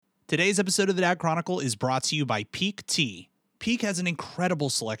Today's episode of the Dad Chronicle is brought to you by Peak Tea. Peak has an incredible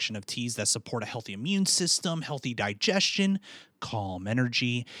selection of teas that support a healthy immune system, healthy digestion, calm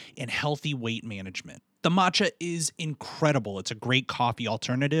energy, and healthy weight management. The matcha is incredible. It's a great coffee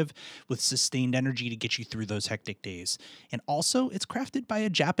alternative with sustained energy to get you through those hectic days. And also, it's crafted by a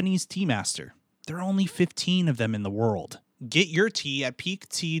Japanese tea master. There are only 15 of them in the world. Get your tea at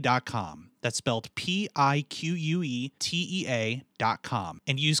peaktea.com. That's spelled PIQUETEA.com.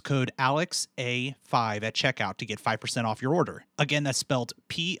 And use code ALEXA5 at checkout to get 5% off your order. Again, that's spelled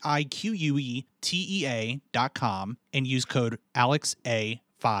PIQUETEA.com and use code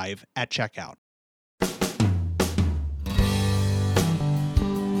ALEXA5 at checkout.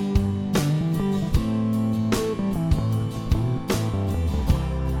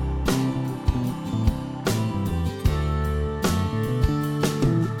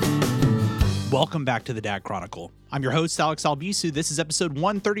 Welcome back to the Dad Chronicle. I'm your host, Alex Albisu. This is episode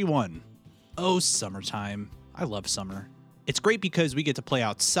 131. Oh, summertime. I love summer. It's great because we get to play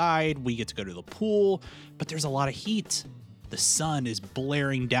outside, we get to go to the pool, but there's a lot of heat. The sun is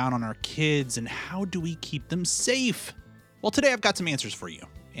blaring down on our kids, and how do we keep them safe? Well, today I've got some answers for you.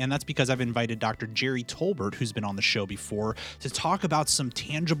 And that's because I've invited Dr. Gerry Tolbert, who's been on the show before, to talk about some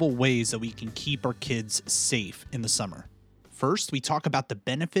tangible ways that we can keep our kids safe in the summer. First, we talk about the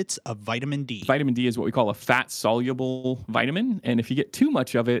benefits of vitamin D. Vitamin D is what we call a fat-soluble vitamin, and if you get too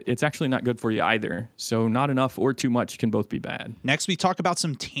much of it, it's actually not good for you either. So not enough or too much can both be bad. Next, we talk about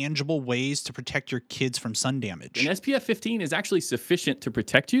some tangible ways to protect your kids from sun damage. An SPF 15 is actually sufficient to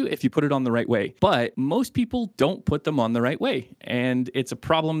protect you if you put it on the right way, but most people don't put them on the right way, and it's a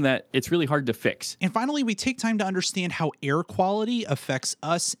problem that it's really hard to fix. And finally, we take time to understand how air quality affects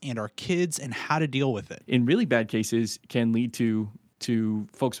us and our kids and how to deal with it. In really bad cases, can lead to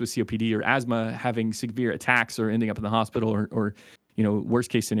folks with COPD or asthma having severe attacks or ending up in the hospital or worst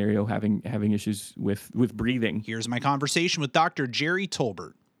case scenario, having issues with breathing. Here's my conversation with Dr. Gerry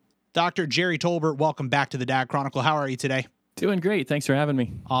Tolbert. Dr. Gerry Tolbert, welcome back to the Dad Chronicle. How are you today? Doing great. Thanks for having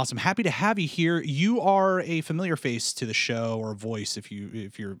me. Awesome. Happy to have you here. You are a familiar face to the show, or a voice if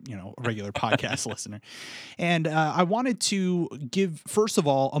you're a regular podcast listener. And I wanted to give, first of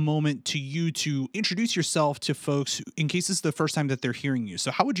all, a moment to you to introduce yourself to folks in case this is the first time that they're hearing you. So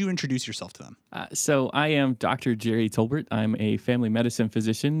how would you introduce yourself to them? So I am Dr. Gerry Tolbert. I'm a family medicine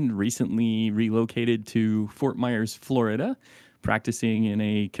physician, recently relocated to Fort Myers, Florida, practicing in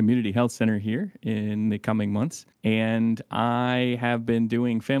a community health center here in the coming months. And I have been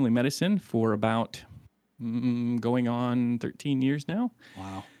doing family medicine for about going on 13 years now.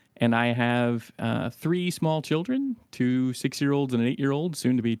 Wow. And I have 3 small children, 2 6-year-olds and an 8-year-old,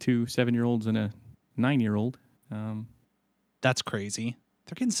 soon to be 2 7-year-olds and a 9-year-old. That's crazy.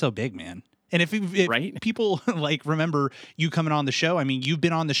 They're getting so big, man. And if right? People remember you coming on the show, I mean, you've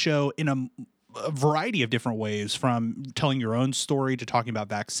been on the show in a variety of different ways, from telling your own story to talking about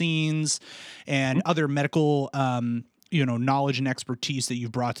vaccines and other medical, knowledge and expertise that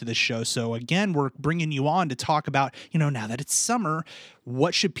you've brought to this show. So again, we're bringing you on to talk about, now that it's summer,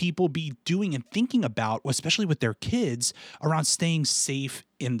 what should people be doing and thinking about, especially with their kids, around staying safe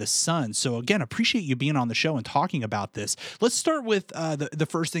in the sun. So again, appreciate you being on the show and talking about this. Let's start with the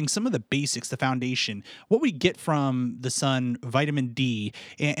first thing, some of the basics, the foundation, what we get from the sun, vitamin D,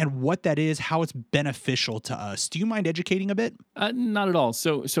 and what that is, how it's beneficial to us. Do you mind educating a bit? Not at all.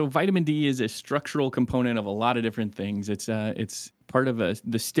 So vitamin D is a structural component of a lot of different things. It's part of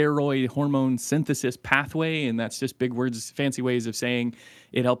the steroid hormone synthesis pathway, and that's just big words, fancy ways of saying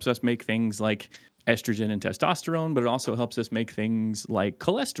it helps us make things like estrogen and testosterone, but it also helps us make things like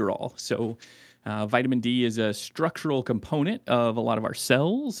cholesterol. So vitamin D is a structural component of a lot of our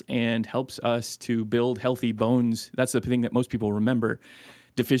cells and helps us to build healthy bones. That's the thing that most people remember.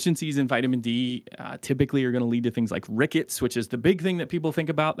 Deficiencies in vitamin D typically are going to lead to things like rickets, which is the big thing that people think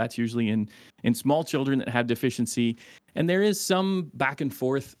about. That's usually in small children that have deficiency. And there is some back and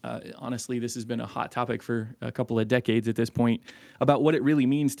forth. Honestly, this has been a hot topic for a couple of decades at this point about what it really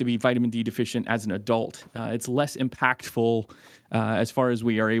means to be vitamin D deficient as an adult. It's less impactful as far as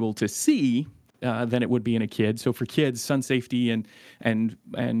we are able to see than it would be in a kid. So for kids, sun safety and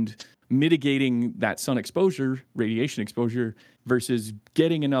mitigating that sun exposure, radiation exposure, versus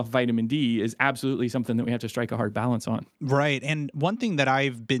getting enough vitamin D is absolutely something that we have to strike a hard balance on. Right. And one thing that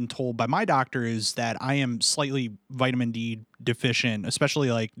I've been told by my doctor is that I am slightly vitamin D deficient,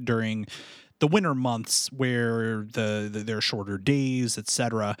 especially during the winter months where there are shorter days,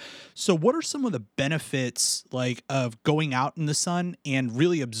 etc. So what are some of the benefits of going out in the sun and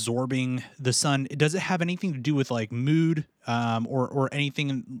really absorbing the sun? Does it have anything to do with mood or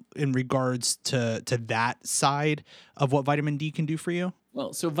anything in regards to that side of what vitamin D can do for you?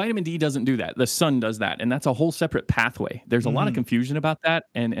 Well, so vitamin D doesn't do that. The sun does that, and that's a whole separate pathway. There's a lot of Mm. confusion about that,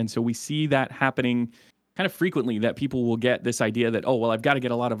 and so we see that happening kind of frequently, that people will get this idea that, oh, well, I've got to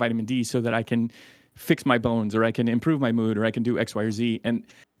get a lot of vitamin D so that I can fix my bones, or I can improve my mood, or I can do X, Y, or Z.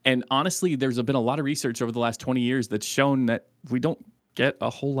 And honestly, there's been a lot of research over the last 20 years that's shown that we don't get a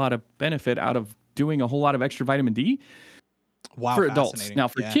whole lot of benefit out of doing a whole lot of extra vitamin D. Wow, For adults. fascinating. Now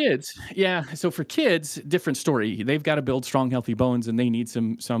for kids, yeah. So for kids, different story. They've got to build strong, healthy bones, and they need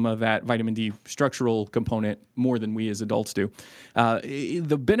some of that vitamin D structural component more than we as adults do.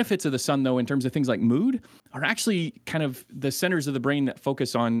 The benefits of the sun, though, in terms of things like mood, are actually kind of the centers of the brain that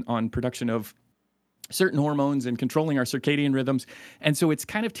focus on production of certain hormones and controlling our circadian rhythms. And so it's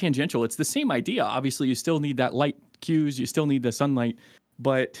kind of tangential. It's the same idea. Obviously, you still need that light cues, you still need the sunlight,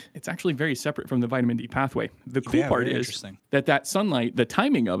 but it's actually very separate from the vitamin D pathway. The cool part is that sunlight, the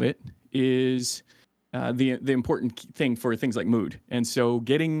timing of it is the important thing for things like mood. And so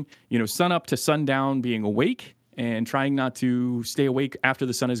getting, sun up to sundown, being awake and trying not to stay awake after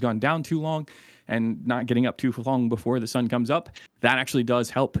the sun has gone down too long, and not getting up too long before the sun comes up, that actually does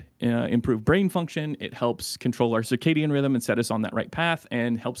help improve brain function. It helps control our circadian rhythm and set us on that right path,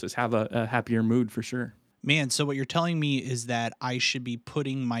 and helps us have a happier mood for sure. Man, so what you're telling me is that I should be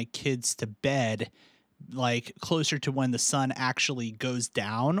putting my kids to bed like closer to when the sun actually goes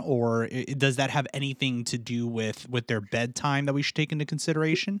down, or does that have anything to do with their bedtime that we should take into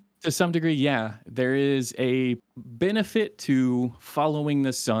consideration? To some degree, yeah. There is a benefit to following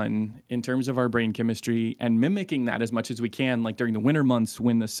the sun in terms of our brain chemistry and mimicking that as much as we can, like during the winter months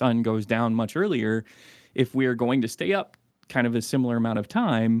when the sun goes down much earlier. If we are going to stay up kind of a similar amount of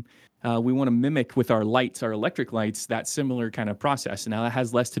time, we want to mimic with our lights, our electric lights, that similar kind of process. Now, that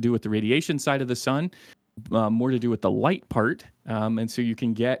has less to do with the radiation side of the sun, more to do with the light part. And so you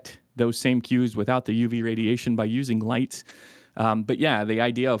can get those same cues without the UV radiation by using lights. But yeah, the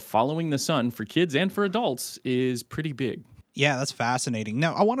idea of following the sun for kids and for adults is pretty big. Yeah, that's fascinating.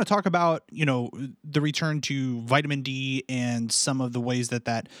 Now, I want to talk about, the return to vitamin D and some of the ways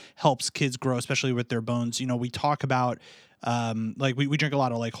that helps kids grow, especially with their bones. We talk about like we drink a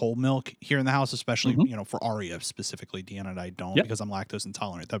lot of like whole milk here in the house, especially, for Aria specifically. Deanna and I don't, because I'm lactose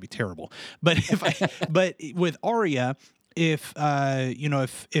intolerant. That'd be terrible. But but with Aria, if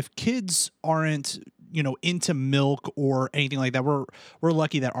kids aren't, into milk or anything like that, we're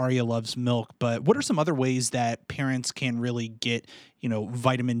lucky that Aria loves milk. But what are some other ways that parents can really get,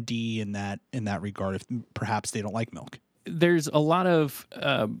 vitamin D in that regard, if perhaps they don't like milk? There's a lot of,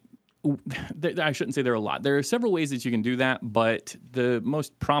 I shouldn't say there are a lot. There are several ways that you can do that, but the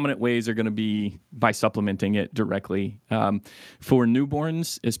most prominent ways are going to be by supplementing it directly. For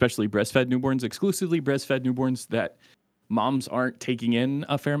newborns, especially breastfed newborns, exclusively breastfed newborns that moms aren't taking in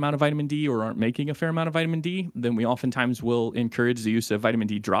a fair amount of vitamin D or aren't making a fair amount of vitamin D, then we oftentimes will encourage the use of vitamin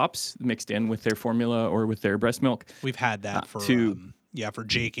D drops mixed in with their formula or with their breast milk. We've had that for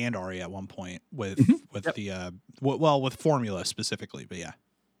Jake and Ari at one point with with formula specifically, but yeah.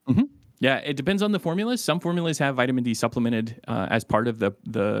 Mm-hmm. Yeah, it depends on the formulas. Some formulas have vitamin D supplemented as part of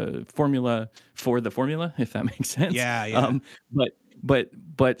the formula for the formula, if that makes sense. Yeah.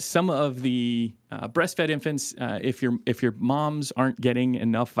 But some of the breastfed infants, if your moms aren't getting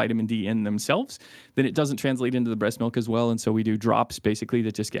enough vitamin D in themselves, then it doesn't translate into the breast milk as well. And so we do drops basically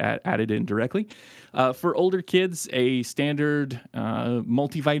that just get added in directly. For older kids, a standard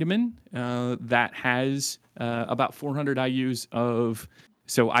multivitamin that has about 400 IUs of.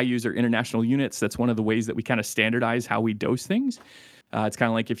 So IUs are international units. That's one of the ways that we kind of standardize how we dose things. It's kind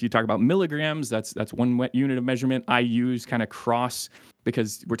of like if you talk about milligrams, that's one unit of measurement. IUs kind of cross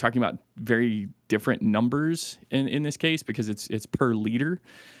because we're talking about very different numbers in this case because it's per liter.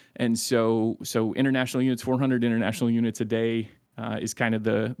 And so international units, 400 international units a day is kind of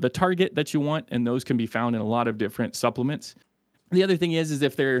the target that you want, and those can be found in a lot of different supplements. The other thing is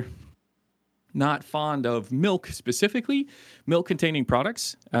if they're not fond of milk specifically, milk-containing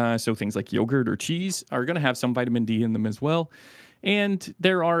products, so things like yogurt or cheese, are going to have some vitamin D in them as well. And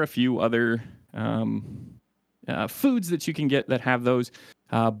there are a few other foods that you can get that have those.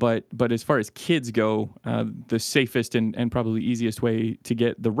 But as far as kids go, the safest and probably easiest way to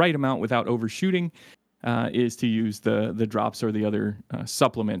get the right amount without overshooting is to use the drops or the other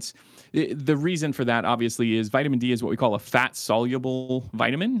supplements. The reason for that, obviously, is vitamin D is what we call a fat-soluble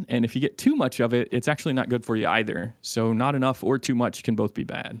vitamin. And if you get too much of it, it's actually not good for you either. So not enough or too much can both be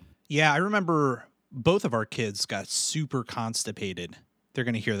bad. Yeah, I remember both of our kids got super constipated. They're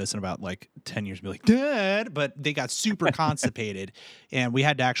going to hear this in about like 10 years and be like, Dad, but they got super constipated and we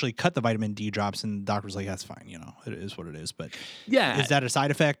had to actually cut the vitamin D drops, and the doctor was like, that's fine. It is what it is. But yeah, is that a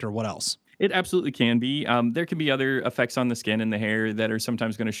side effect or what else? It absolutely can be. There can be other effects on the skin and the hair that are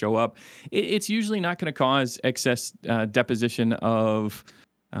sometimes going to show up. It's usually not going to cause excess deposition of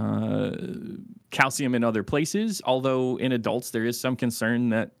uh, calcium in other places, although in adults there is some concern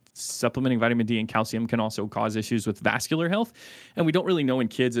that supplementing vitamin D and calcium can also cause issues with vascular health. And we don't really know in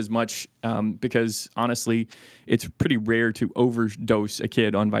kids as much because honestly, it's pretty rare to overdose a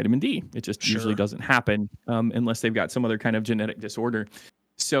kid on vitamin D. It just usually doesn't happen unless they've got some other kind of genetic disorder.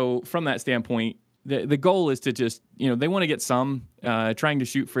 So from that standpoint, the goal is to just, they want to get some. Trying to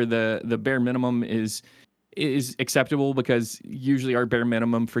shoot for the bare minimum is acceptable because usually our bare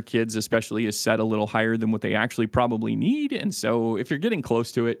minimum for kids especially is set a little higher than what they actually probably need. And so if you're getting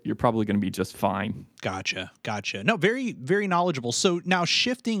close to it, you're probably going to be just fine. Gotcha. No, very, very knowledgeable. So now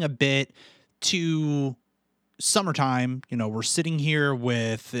shifting a bit to summertime, we're sitting here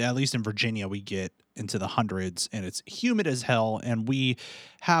with, at least in Virginia, we get into the hundreds and it's humid as hell. And we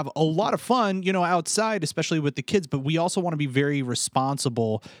have a lot of fun, outside, especially with the kids, but we also want to be very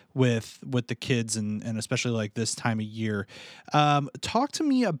responsible with the kids and especially like this time of year. Talk to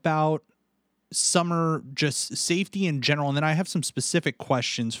me about summer, just safety in general. And then I have some specific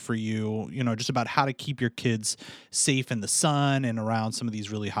questions for you, just about how to keep your kids safe in the sun and around some of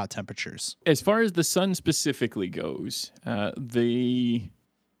these really hot temperatures. As far as the sun specifically goes, the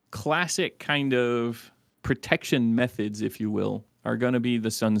classic kind of protection methods, if you will, are going to be the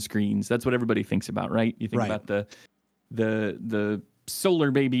sunscreens. That's what everybody thinks about, right? You think about the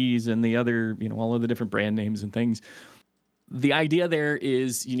solar babies and the other, all of the different brand names and things. The idea there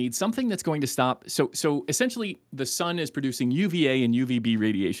is you need something that's going to stop. So essentially, the sun is producing UVA and UVB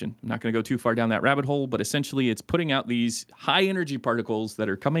radiation. I'm not going to go too far down that rabbit hole, but essentially it's putting out these high energy particles that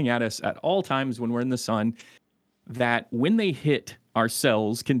are coming at us at all times when we're in the sun that when they hit our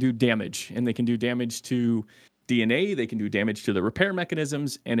cells can do damage. And they can do damage to DNA. They can do damage to the repair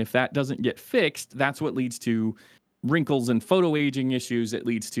mechanisms. And if that doesn't get fixed, that's what leads to wrinkles and photoaging issues. It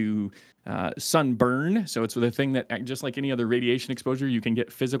leads to sunburn. So it's the thing that, just like any other radiation exposure, you can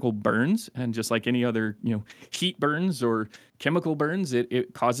get physical burns, and just like any other, heat burns or chemical burns,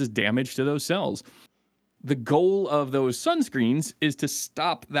 it causes damage to those cells. The goal of those sunscreens is to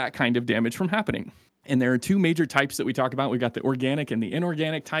stop that kind of damage from happening. And there are two major types that we talk about. We've got the organic and the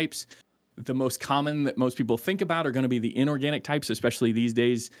inorganic types. The most common that most people think about are going to be the inorganic types, especially these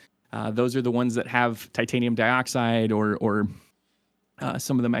days. Those are the ones that have titanium dioxide or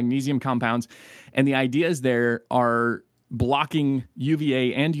some of the magnesium compounds. And the ideas there are blocking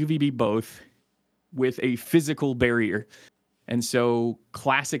UVA and UVB both with a physical barrier. And so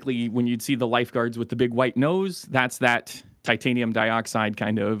classically, when you'd see the lifeguards with the big white nose, that's that titanium dioxide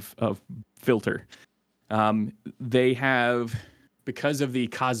kind of filter. They have, because of the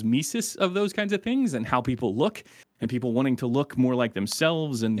cosmesis of those kinds of things and how people look and people wanting to look more like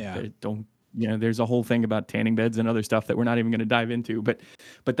themselves, and there's a whole thing about tanning beds and other stuff that we're not even going to dive into. But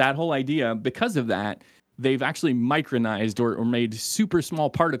that whole idea, because of that, they've actually micronized or made super small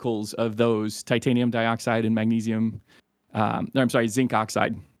particles of those titanium dioxide and zinc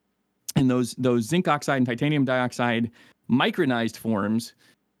oxide. And those zinc oxide and titanium dioxide micronized forms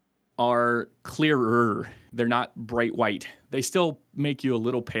are clearer. They're not bright white. They still make you a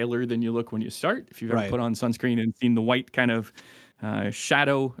little paler than you look when you start. If you've ever put on sunscreen and seen the white kind of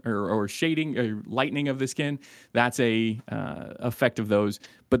shadow or shading or lightening of the skin, that's a effect of those.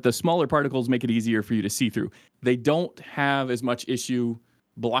 But the smaller particles make it easier for you to see through. They don't have as much issue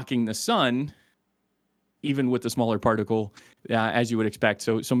blocking the sun, even with the smaller particle, as you would expect.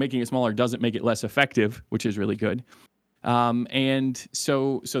 So making it smaller doesn't make it less effective, which is really good. And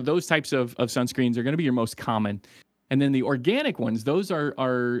so those types of sunscreens are going to be your most common. And then the organic ones, those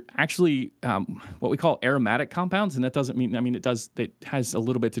are actually what we call aromatic compounds. And that doesn't mean, it has a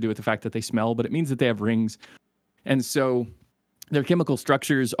little bit to do with the fact that they smell, but it means that they have rings. And so their chemical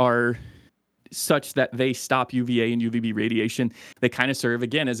structures are such that they stop UVA and UVB radiation. They kind of serve,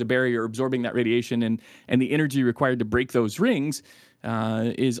 again, as a barrier absorbing that radiation. And the energy required to break those rings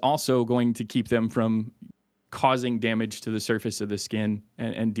is also going to keep them from causing damage to the surface of the skin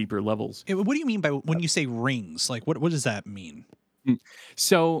and deeper levels. What do you mean by when you say rings? Like, what does that mean?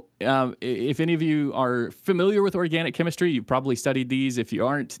 So if any of you are familiar with organic chemistry, you've probably studied these. If you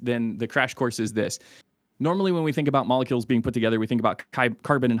aren't, then the crash course is this. Normally, when we think about molecules being put together, we think about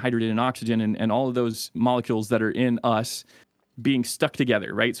carbon and hydrogen and oxygen and all of those molecules that are in us being stuck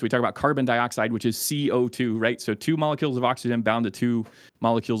together, right? So we talk about carbon dioxide, which is CO2, right? So 2 molecules of oxygen bound to 2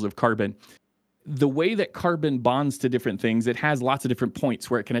 molecules of carbon. The way that carbon bonds to different things, it has lots of different points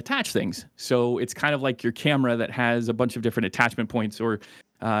where it can attach things. So it's kind of like your camera that has a bunch of different attachment points, or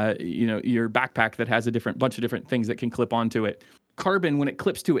your backpack that has a bunch of different things that can clip onto it. carbon, when it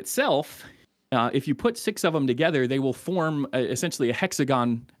clips to itself, if you put 6 of them together, they will form essentially a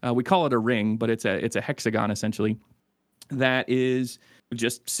hexagon. We call it a ring, but it's a hexagon essentially. That is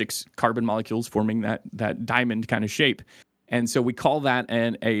just 6 carbon molecules forming that diamond kind of shape. And so we call that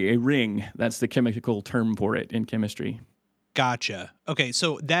a ring. That's the chemical term for it in chemistry. Gotcha. Okay,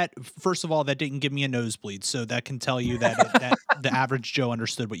 so that, first of all, that didn't give me a nosebleed, so that can tell you that that the average Joe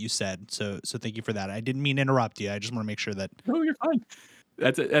understood what you said. So thank you for that. I didn't mean to interrupt you. I just want to make sure that. No, you're fine.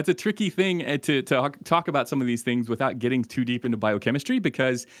 That's a tricky thing to talk about some of these things without getting too deep into biochemistry,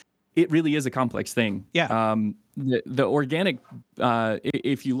 because it really is a complex thing. Yeah. The organic,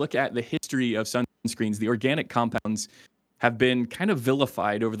 if you look at the history of sunscreens, the organic compounds have been kind of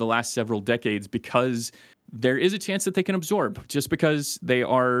vilified over the last several decades because there is a chance that they can absorb, just because they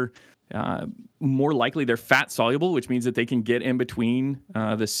are more likely they're fat soluble, which means that they can get in between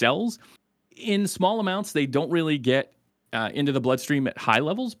the cells. In small amounts, they don't really get into the bloodstream at high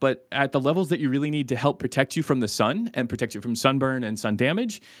levels, but at the levels that you really need to help protect you from the sun and protect you from sunburn and sun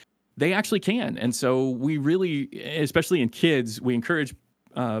damage, they actually can. And so we really, especially in kids, we encourage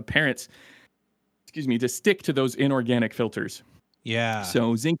parents, to stick to those inorganic filters. Yeah.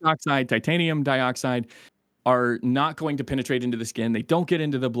 So zinc oxide, titanium dioxide are not going to penetrate into the skin. They don't get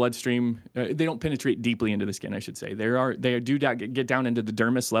into the bloodstream. They don't penetrate deeply into the skin, I should say. They do get down into the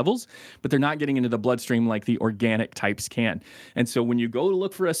dermis levels, but they're not getting into the bloodstream like the organic types can. And so when you go to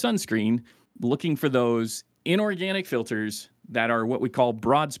look for a sunscreen, looking for those inorganic filters that are what we call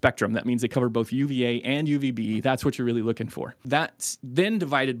broad spectrum. That means they cover both UVA and UVB. That's what you're really looking for. That's then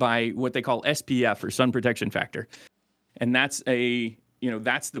divided by what they call SPF, or sun protection factor. And that's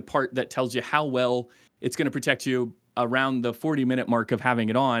that's the part that tells you how well it's going to protect you around the 40-minute mark of having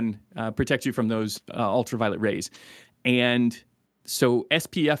it on, protect you from those ultraviolet rays. And so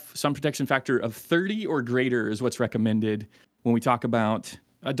SPF, sun protection factor of 30 or greater, is what's recommended when we talk about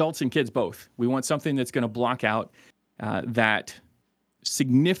adults and kids both. We want something that's going to block out that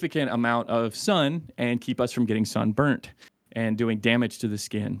significant amount of sun and keep us from getting sunburnt and doing damage to the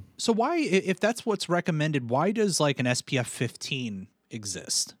skin. So why, if that's what's recommended, why does like an SPF 15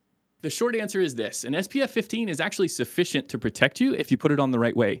 exist? The short answer is this. An SPF 15 is actually sufficient to protect you if you put it on the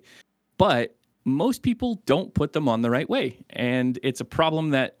right way. But most people don't put them on the right way. And it's a problem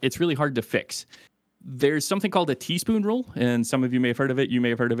that it's really hard to fix. There's something called a teaspoon rule, and some of you may have heard of it. You may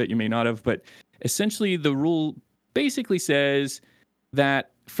have heard of it. You may not have. But essentially, the rule basically says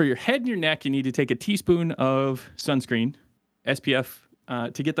that for your head and your neck, you need to take a teaspoon of sunscreen, SPF,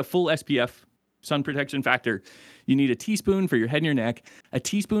 to get the full SPF, sun protection factor. You need a teaspoon for your head and your neck, a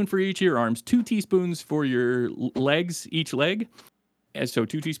teaspoon for each of your arms, 2 teaspoons for your legs, each leg. And so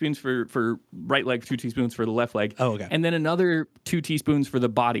 2 teaspoons for right leg, 2 teaspoons for the left leg. Oh, okay. And then another 2 teaspoons for the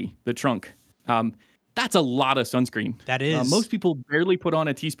body, the trunk. That's a lot of sunscreen. That is. Most people barely put on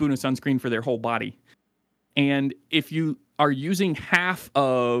a teaspoon of sunscreen for their whole body. And if you are using half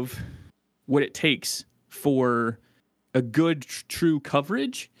of what it takes for a good, true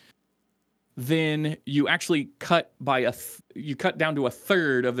coverage, then you actually cut down to a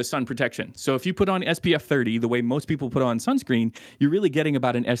third of the sun protection. So if you put on SPF 30, the way most people put on sunscreen, you're really getting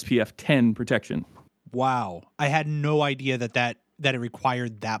about an SPF 10 protection. Wow. I had no idea that it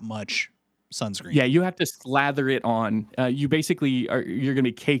required that much sunscreen. Yeah, you have to slather it on. You basically you're going to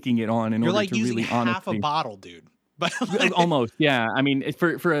be caking it on in order to really using half a bottle, dude. But almost, yeah. I mean,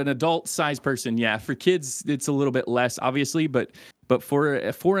 for an adult-sized person, yeah. For kids, it's a little bit less, obviously, but for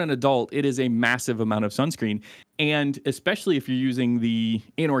an adult, it is a massive amount of sunscreen. And especially if you're using the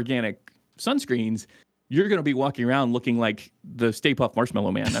inorganic sunscreens, you're going to be walking around looking like the Stay Puft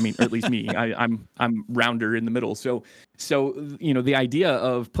Marshmallow Man. I mean, or at least me. I'm rounder in the middle. So the idea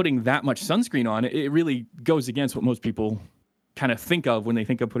of putting that much sunscreen on, it really goes against what most people kind of think of when they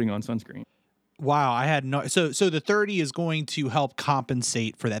think of putting on sunscreen. Wow, I had no. So the 30 is going to help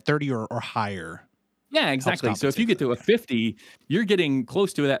compensate for that, 30 or higher. Yeah, exactly. So if you get to a 50, you're getting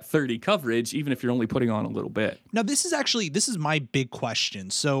close to that 30 coverage, even if you're only putting on a little bit. Now, this is my big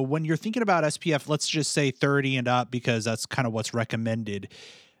question. So when you're thinking about SPF, let's just say 30 and up, because that's kind of what's recommended.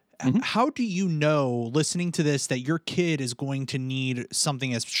 Mm-hmm. How do you know, listening to this, that your kid is going to need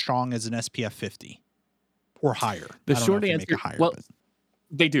something as strong as an SPF 50 or higher? The short answer, but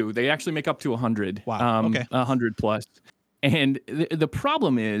they do. They actually make up to 100. Wow. Okay. 100 plus. And the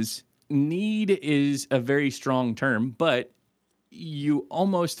problem is, need is a very strong term, but you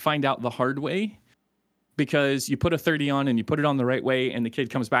almost find out the hard way, because you put a 30 on and you put it on the right way, and the kid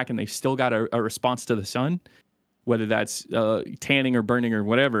comes back and they've still got a response to the sun, whether that's tanning or burning or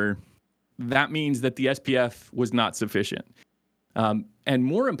whatever. That means that the SPF was not sufficient. And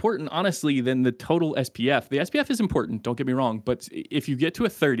more important, honestly, than the total SPF. The SPF is important, don't get me wrong, but if you get to a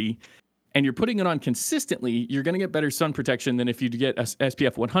 30 and you're putting it on consistently, you're going to get better sun protection than if you get a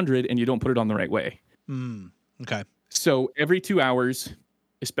SPF 100 and you don't put it on the right way. Okay. So every 2 hours,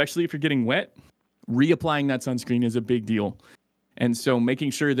 especially if you're getting wet, reapplying that sunscreen is a big deal. And so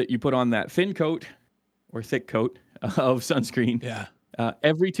making sure that you put on that thin coat or thick coat of sunscreen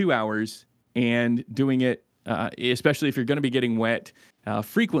every 2 hours, and doing it, especially if you're going to be getting wet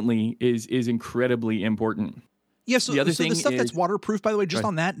frequently, is incredibly important. Yeah, so the stuff that's waterproof, by the way, just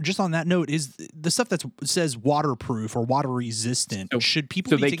on that note, is the stuff that says waterproof or water resistant. Should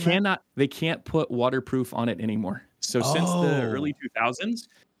people be taking that? They can't put waterproof on it anymore. So since the early 2000s,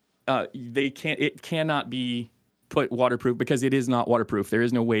 it cannot be put waterproof because it is not waterproof. There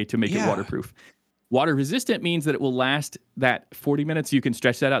is no way to make it waterproof. Water resistant means that it will last that 40 minutes. You can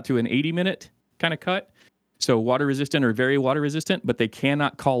stretch that out to an 80-minute kind of cut. So water resistant or very water resistant, but they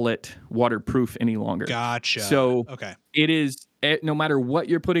cannot call it waterproof any longer. Gotcha. So it is, no matter what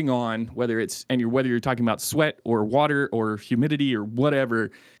you're putting on, whether you're talking about sweat or water or humidity or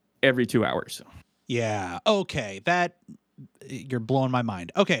whatever, every 2 hours. Yeah. Okay. You're blowing my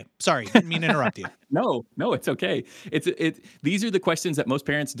mind. Okay. Sorry. Didn't mean to interrupt you. No, it's okay. These are the questions that most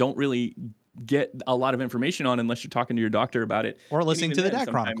parents don't really get a lot of information on unless you're talking to your doctor about it. Or listening to the Dad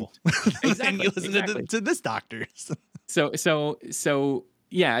Chronicle. Exactly. You listen to this doctor. So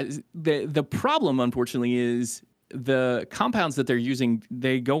yeah, the problem, unfortunately, is the compounds that they're using,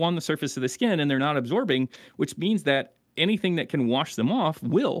 they go on the surface of the skin and they're not absorbing, which means that anything that can wash them off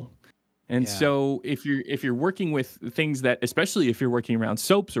will. And so if you're working with things that, especially if you're working around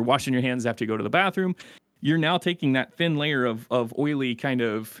soaps or washing your hands after you go to the bathroom, you're now taking that thin layer of oily kind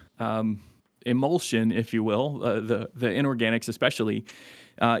of emulsion, if you will, the inorganics especially,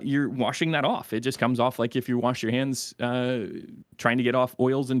 you're washing that off. It just comes off like if you wash your hands trying to get off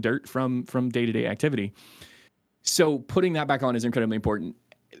oils and dirt from day-to-day activity. So putting that back on is incredibly important.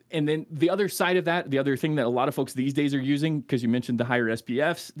 And then the other side of that, the other thing that a lot of folks these days are using, because you mentioned the higher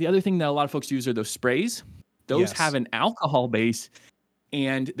SPFs, the other thing that a lot of folks use are those sprays. Those have an alcohol base,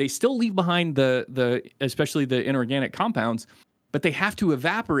 and they still leave behind the especially the inorganic compounds, but they have to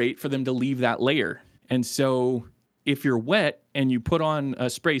evaporate for them to leave that layer. And so if you're wet and you put on a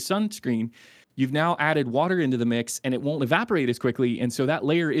spray sunscreen, you've now added water into the mix and it won't evaporate as quickly. And so that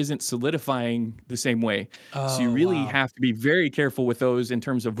layer isn't solidifying the same way. So you really have to be very careful with those in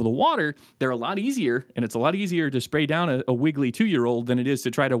terms of the water. They're a lot easier, and it's a lot easier to spray down a wiggly 2-year-old than it is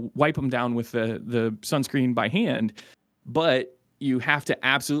to try to wipe them down with the sunscreen by hand. But you have to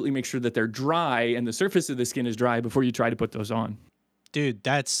absolutely make sure that they're dry and the surface of the skin is dry before you try to put those on. Dude,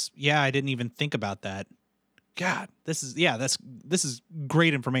 I didn't even think about that. God, this is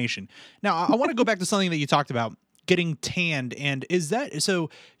great information. Now, I want to go back to something that you talked about, getting tanned. And is that, so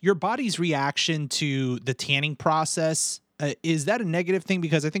your body's reaction to the tanning process, is that a negative thing?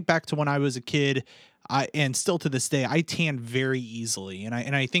 Because I think back to when I was a kid, and still to this day, I tan very easily. And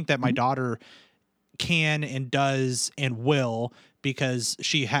I think that my daughter can and does and will, because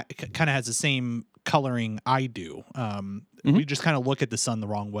she kind of has the same coloring I do. We just kind of look at the sun the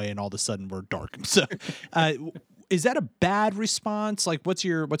wrong way and all of a sudden we're dark. So is that a bad response? Like what's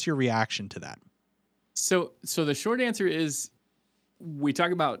your reaction to that? So the short answer is, we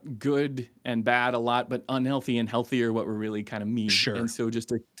talk about good and bad a lot, but unhealthy and healthy are what we're really kind of mean. Sure. And so just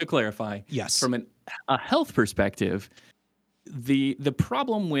to clarify, yes, from a health perspective, the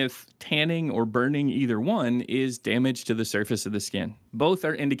problem with tanning or burning, either one, is damage to the surface of the skin. Both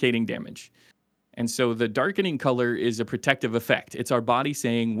are indicating damage. And so the darkening color is a protective effect. It's our body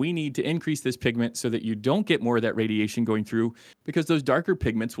saying we need to increase this pigment so that you don't get more of that radiation going through, because those darker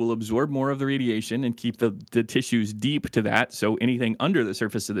pigments will absorb more of the radiation and keep the tissues deep to that, so anything under the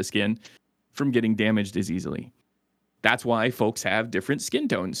surface of the skin from getting damaged as easily. That's why folks have different skin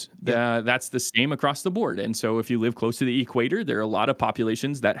tones. That's the same across the board. And so if you live close to the equator, there are a lot of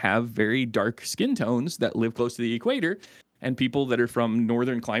populations that have very dark skin tones that live close to the equator. And people that are from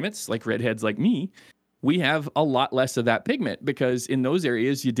northern climates, like redheads like me, we have a lot less of that pigment, because in those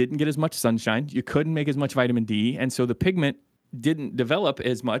areas you didn't get as much sunshine, you couldn't make as much vitamin D, and so the pigment didn't develop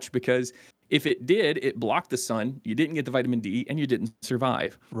as much, because if it did, it blocked the sun, you didn't get the vitamin D, and you didn't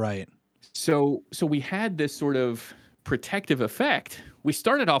survive. Right. So we had this sort of protective effect. We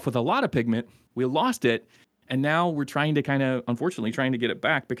started off with a lot of pigment, we lost it, and now we're unfortunately trying to get it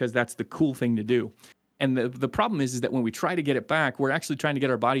back, because that's the cool thing to do. And the problem is that when we try to get it back, we're actually trying to get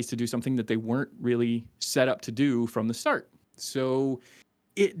our bodies to do something that they weren't really set up to do from the start. So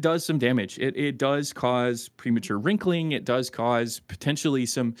it does some damage. It does cause premature wrinkling. It does cause potentially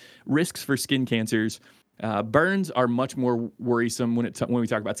some risks for skin cancers. Burns are much more worrisome when we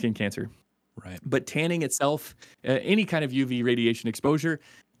talk about skin cancer. Right. But tanning itself, any kind of UV radiation exposure,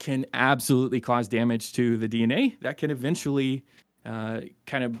 can absolutely cause damage to the DNA. That can eventually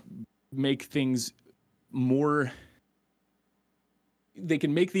kind of make things more. They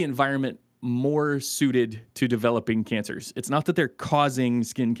can make the environment more suited to developing cancers. It's not that they're causing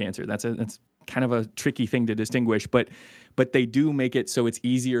skin cancer. That's kind of a tricky thing to distinguish, but they do make it so it's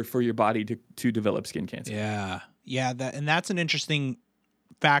easier for your body to develop skin cancer. Yeah, that's an interesting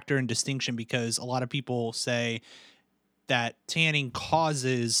factor and distinction, because a lot of people say that tanning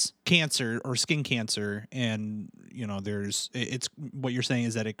causes cancer or skin cancer, and it's what you're saying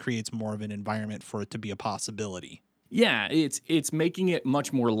is that it creates more of an environment for it to be a possibility. Yeah, it's making it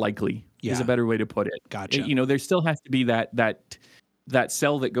much more likely is a better way to put it. Gotcha. There still has to be that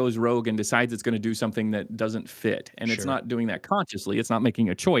cell that goes rogue and decides it's going to do something that doesn't fit, and it's not doing that consciously. It's not making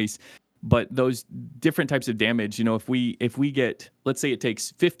a choice. But those different types of damage, if we get, let's say it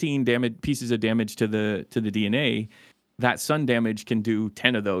takes 15 pieces of damage to the DNA, that sun damage can do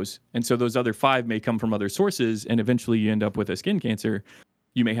 10 of those. And so those other 5 may come from other sources, and eventually you end up with a skin cancer.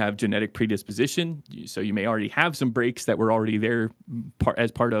 You may have genetic predisposition, so you may already have some breaks that were already there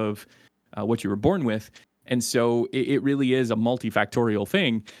as part of what you were born with. And so it really is a multifactorial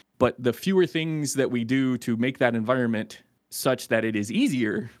thing. But the fewer things that we do to make that environment such that it is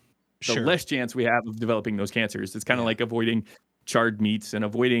easier, the less chance we have of developing those cancers. It's kind of like avoiding charred meats and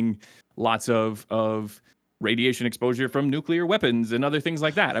avoiding lots of radiation exposure from nuclear weapons and other things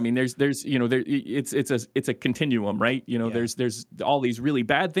like that. I mean, there's it's a continuum, right? There's all these really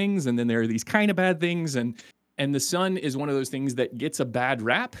bad things, and then there are these kind of bad things, and the sun is one of those things that gets a bad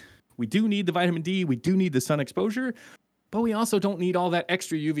rap. We do need the vitamin D, we do need the sun exposure, but we also don't need all that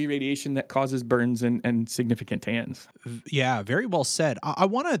extra UV radiation that causes burns and significant tans. Yeah, very well said. I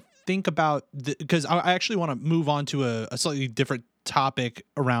want to think about because I actually want to move on to a slightly different topic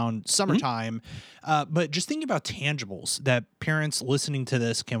around summertime, but just thinking about tangibles that parents listening to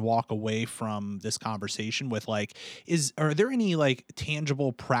this can walk away from this conversation with. Like, are there any like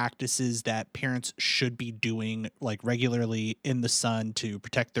tangible practices that parents should be doing like regularly in the sun to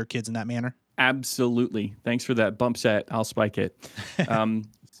protect their kids in that manner? Absolutely. Thanks for that bump set. I'll spike it.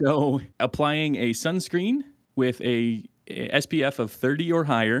 So applying a sunscreen with a SPF of 30 or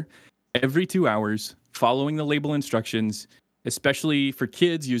higher every 2 hours, following the label instructions, especially for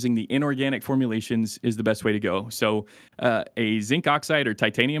kids, using the inorganic formulations is the best way to go. So a zinc oxide or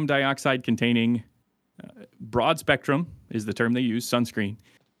titanium dioxide containing broad spectrum is the term they use, sunscreen,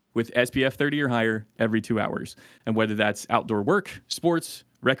 with SPF 30 or higher every 2 hours. And whether that's outdoor work, sports,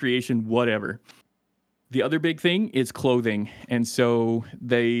 recreation, whatever. The other big thing is clothing. And so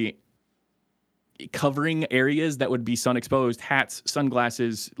covering areas that would be sun exposed, hats,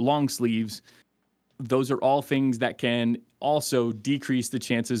 sunglasses, long sleeves, those are all things that can also decrease the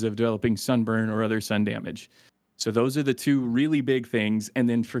chances of developing sunburn or other sun damage. So those are the 2 really big things. And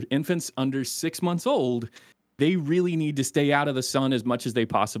then for infants under 6 months old, they really need to stay out of the sun as much as they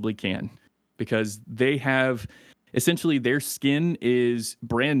possibly can, because they have essentially their skin is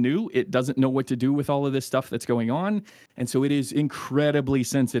brand new. It doesn't know what to do with all of this stuff that's going on. And so it is incredibly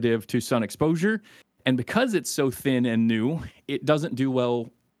sensitive to sun exposure. And because it's so thin and new, it doesn't do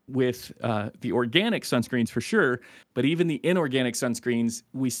well with the organic sunscreens for sure. But even the inorganic sunscreens,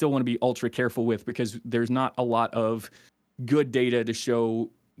 we still want to be ultra careful with, because there's not a lot of good data to show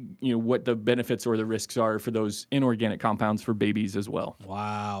what the benefits or the risks are for those inorganic compounds for babies as well.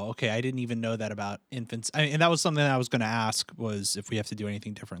 Wow. Okay. I didn't even know that about infants. And that was something that I was going to ask, was if we have to do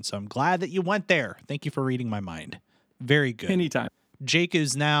anything different. So I'm glad that you went there. Thank you for reading my mind. Very good. Anytime. Jake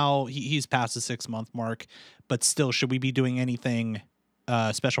is now, he's past the 6-month mark, but still, should we be doing anything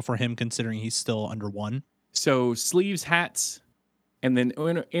special for him, considering he's still under 1? So sleeves, hats, and then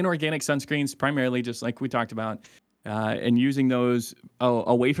inorganic sunscreens, primarily, just like we talked about. And using those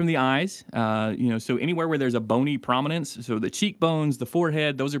away from the eyes, so anywhere where there's a bony prominence, so the cheekbones, the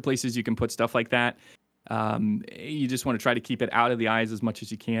forehead, those are places you can put stuff like that. You just want to try to keep it out of the eyes as much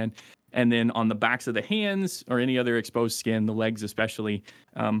as you can. And then on the backs of the hands or any other exposed skin, the legs especially,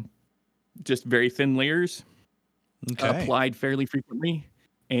 just very thin layers applied fairly frequently.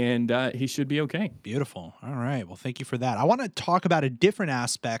 And he should be okay. Beautiful. All right. Well, thank you for that. I want to talk about a different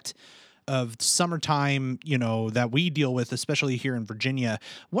aspect of summertime, that we deal with, especially here in Virginia.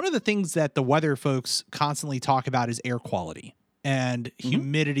 One of the things that the weather folks constantly talk about is air quality and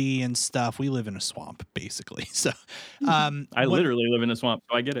humidity and stuff. We live in a swamp, basically. So I literally live in a swamp,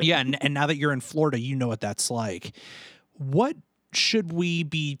 so I get it. Yeah. And now that you're in Florida, you know what that's like. What should we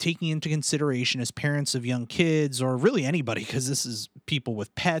be taking into consideration as parents of young kids, or really anybody, because this is people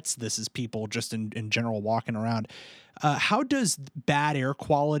with pets, this is people just in general walking around. How does bad air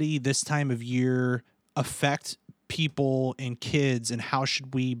quality this time of year affect people and kids, and how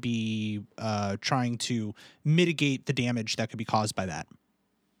should we be trying to mitigate the damage that could be caused by that?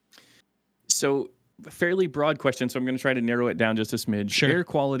 So, fairly broad question, so I'm going to try to narrow it down just a smidge. Sure. Air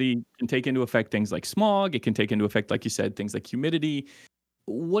quality can take into effect things like smog. It can take into effect, like you said, things like humidity.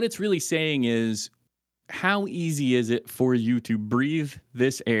 What it's really saying is, how easy is it for you to breathe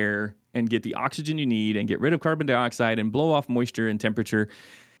this air and get the oxygen you need and get rid of carbon dioxide and blow off moisture and temperature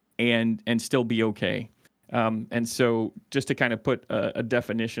and still be okay? And so just to kind of put a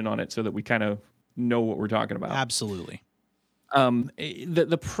definition on it so that we kind of know what we're talking about. Absolutely.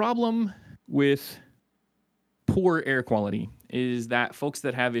 The problem with poor air quality is that folks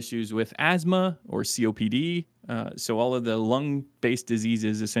that have issues with asthma or COPD, so all of the lung-based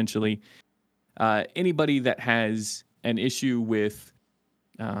diseases, essentially, anybody that has an issue with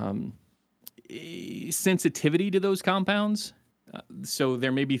sensitivity to those compounds, so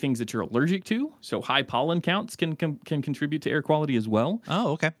there may be things that you're allergic to. So high pollen counts can contribute to air quality as well.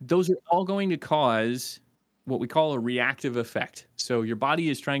 Oh, okay. Those are all going to cause what we call a reactive effect. So your body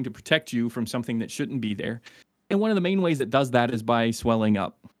is trying to protect you from something that shouldn't be there. And one of the main ways it does that is by swelling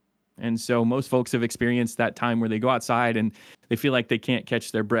up. And so most folks have experienced that time where they go outside and they feel like they can't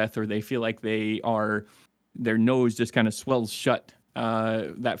catch their breath, or they feel like their nose just kind of swells shut.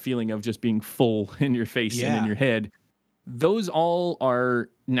 That feeling of just being full in your face and in your head. Those all are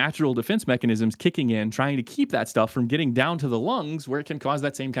natural defense mechanisms kicking in, trying to keep that stuff from getting down to the lungs, where it can cause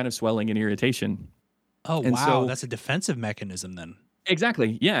that same kind of swelling and irritation. Oh, And wow. so, That's a defensive mechanism then.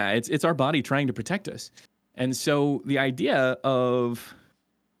 exactly. Yeah. It's our body trying to protect us. And so the idea of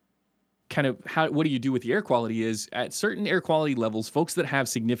kind of what do you do with the air quality is, at certain air quality levels, folks that have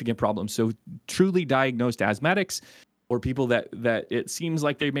significant problems, so truly diagnosed asthmatics, or people that it seems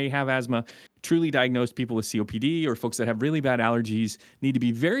like they may have asthma, truly diagnosed people with COPD, or folks that have really bad allergies, need to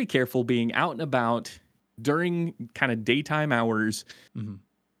be very careful being out and about during kind of daytime hours,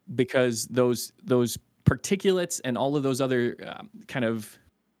 because those particulates and all of those other kind of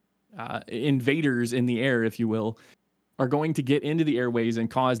invaders in the air, if you will, are going to get into the airways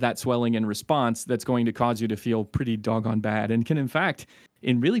and cause that swelling and response that's going to cause you to feel pretty doggone bad, and can, in fact,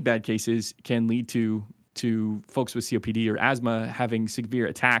 in really bad cases, can lead to folks with COPD or asthma having severe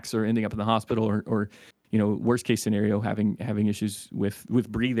attacks or ending up in the hospital, or worst case scenario, having issues with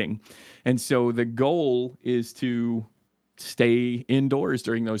breathing. And so the goal is to stay indoors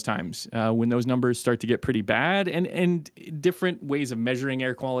during those times when those numbers start to get pretty bad. And different ways of measuring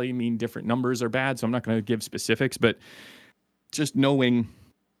air quality mean different numbers are bad, so I'm not going to give specifics, but just knowing,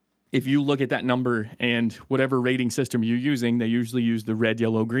 if you look at that number and whatever rating system you're using, they usually use the red,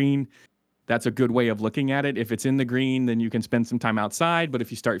 yellow, green. That's a good way of looking at it. If it's in the green, then you can spend some time outside. But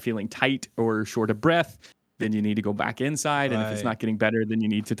if you start feeling tight or short of breath, then you need to go back inside. And if it's not getting better, then you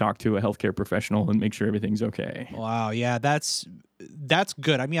need to talk to a healthcare professional and make sure everything's okay. Wow. Yeah, that's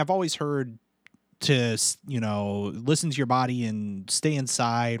good. I mean, I've always heard to, listen to your body and stay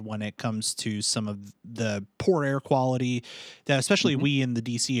inside when it comes to some of the poor air quality that especially we in the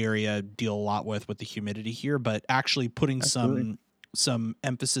DC area deal a lot with the humidity here, but actually putting some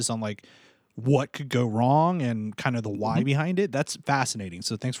emphasis on like what could go wrong and kind of the why behind it. That's fascinating.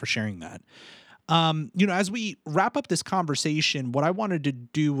 So thanks for sharing that. As we wrap up this conversation, what I wanted to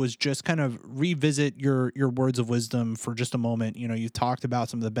do was just kind of revisit your words of wisdom for just a moment. You've talked about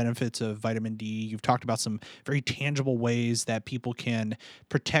some of the benefits of vitamin D. You've talked about some very tangible ways that people can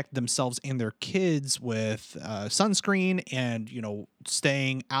protect themselves and their kids with sunscreen and,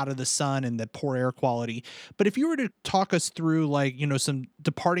 staying out of the sun and the poor air quality. But if you were to talk us through some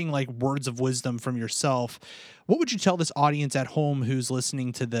departing words of wisdom from yourself, what would you tell this audience at home who's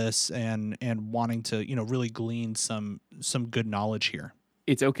listening to this and wanting to, really glean some good knowledge here?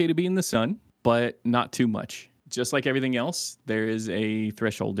 It's okay to be in the sun, but not too much. Just like everything else, there is a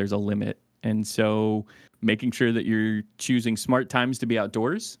threshold, there's a limit. And so making sure that you're choosing smart times to be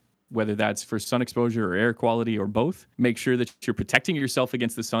outdoors, whether that's for sun exposure or air quality or both. Make sure that you're protecting yourself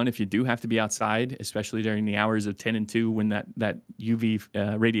against the sun if you do have to be outside, especially during the hours of 10 and 2 when that UV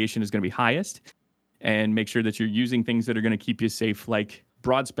radiation is going to be highest. And make sure that you're using things that are going to keep you safe, like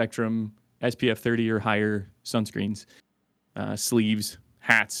broad spectrum SPF 30 or higher sunscreens, sleeves,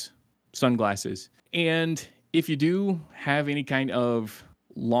 hats, sunglasses. And if you do have any kind of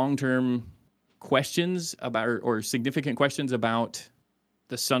long-term questions about or significant questions about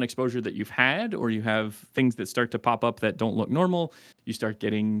the sun exposure that you've had, or you have things that start to pop up that don't look normal, you start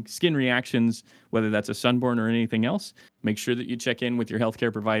getting skin reactions, whether that's a sunburn or anything else, make sure that you check in with your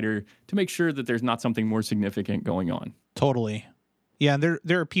healthcare provider to make sure that there's not something more significant going on. Totally. Yeah,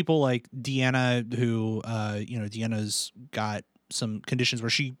 there are people like Deanna who, Deanna's got some conditions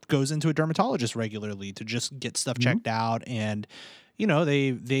where she goes into a dermatologist regularly to just get stuff checked out, and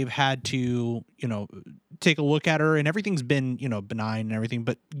they've had to take a look at her, and everything's been benign and everything,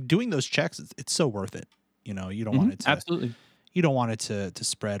 but doing those checks, it's so worth it. You don't want it to absolutely. You don't want it to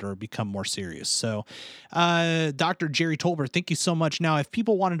spread or become more serious. So, Dr. Gerry Tolbert, thank you so much. Now, if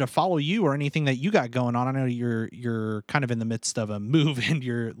people wanted to follow you or anything that you got going on, I know you're kind of in the midst of a move, and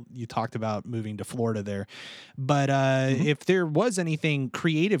you talked about moving to Florida there. But if there was anything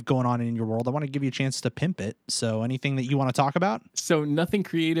creative going on in your world, I want to give you a chance to pimp it. So, anything that you want to talk about? So, nothing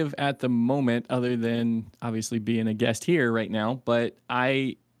creative at the moment, other than obviously being a guest here right now. But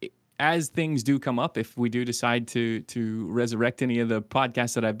as things do come up, if we do decide to resurrect any of the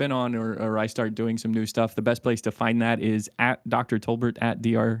podcasts that I've been on, or I start doing some new stuff, the best place to find that is at Dr. Tolbert, at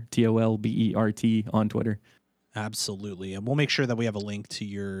DrTolbert on Twitter. Absolutely. And we'll make sure that we have a link to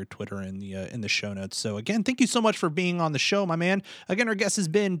your Twitter in the show notes. So again, thank you so much for being on the show, my man. Again, our guest has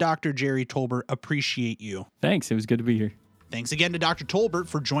been Dr. Gerry Tolbert. Appreciate you. Thanks. It was good to be here. Thanks again to Dr. Tolbert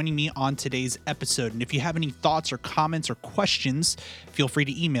for joining me on today's episode. And if you have any thoughts or comments or questions, feel free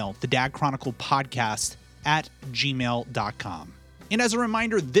to email the Dad Chronicle podcast at gmail.com. And as a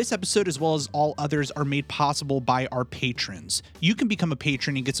reminder, this episode, as well as all others, are made possible by our patrons. You can become a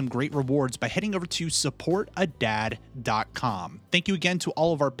patron and get some great rewards by heading over to supportadad.com. Thank you again to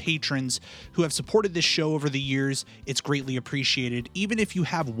all of our patrons who have supported this show over the years. It's greatly appreciated. Even if you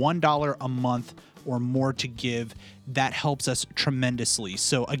have $1 a month or more to give, that helps us tremendously.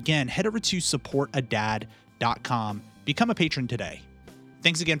 So again, head over to supportadad.com. Become a patron today.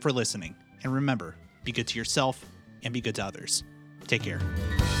 Thanks again for listening. And remember, be good to yourself and be good to others. Take care.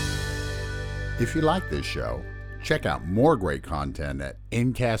 If you like this show, check out more great content at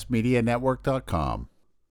incastmedianetwork.com.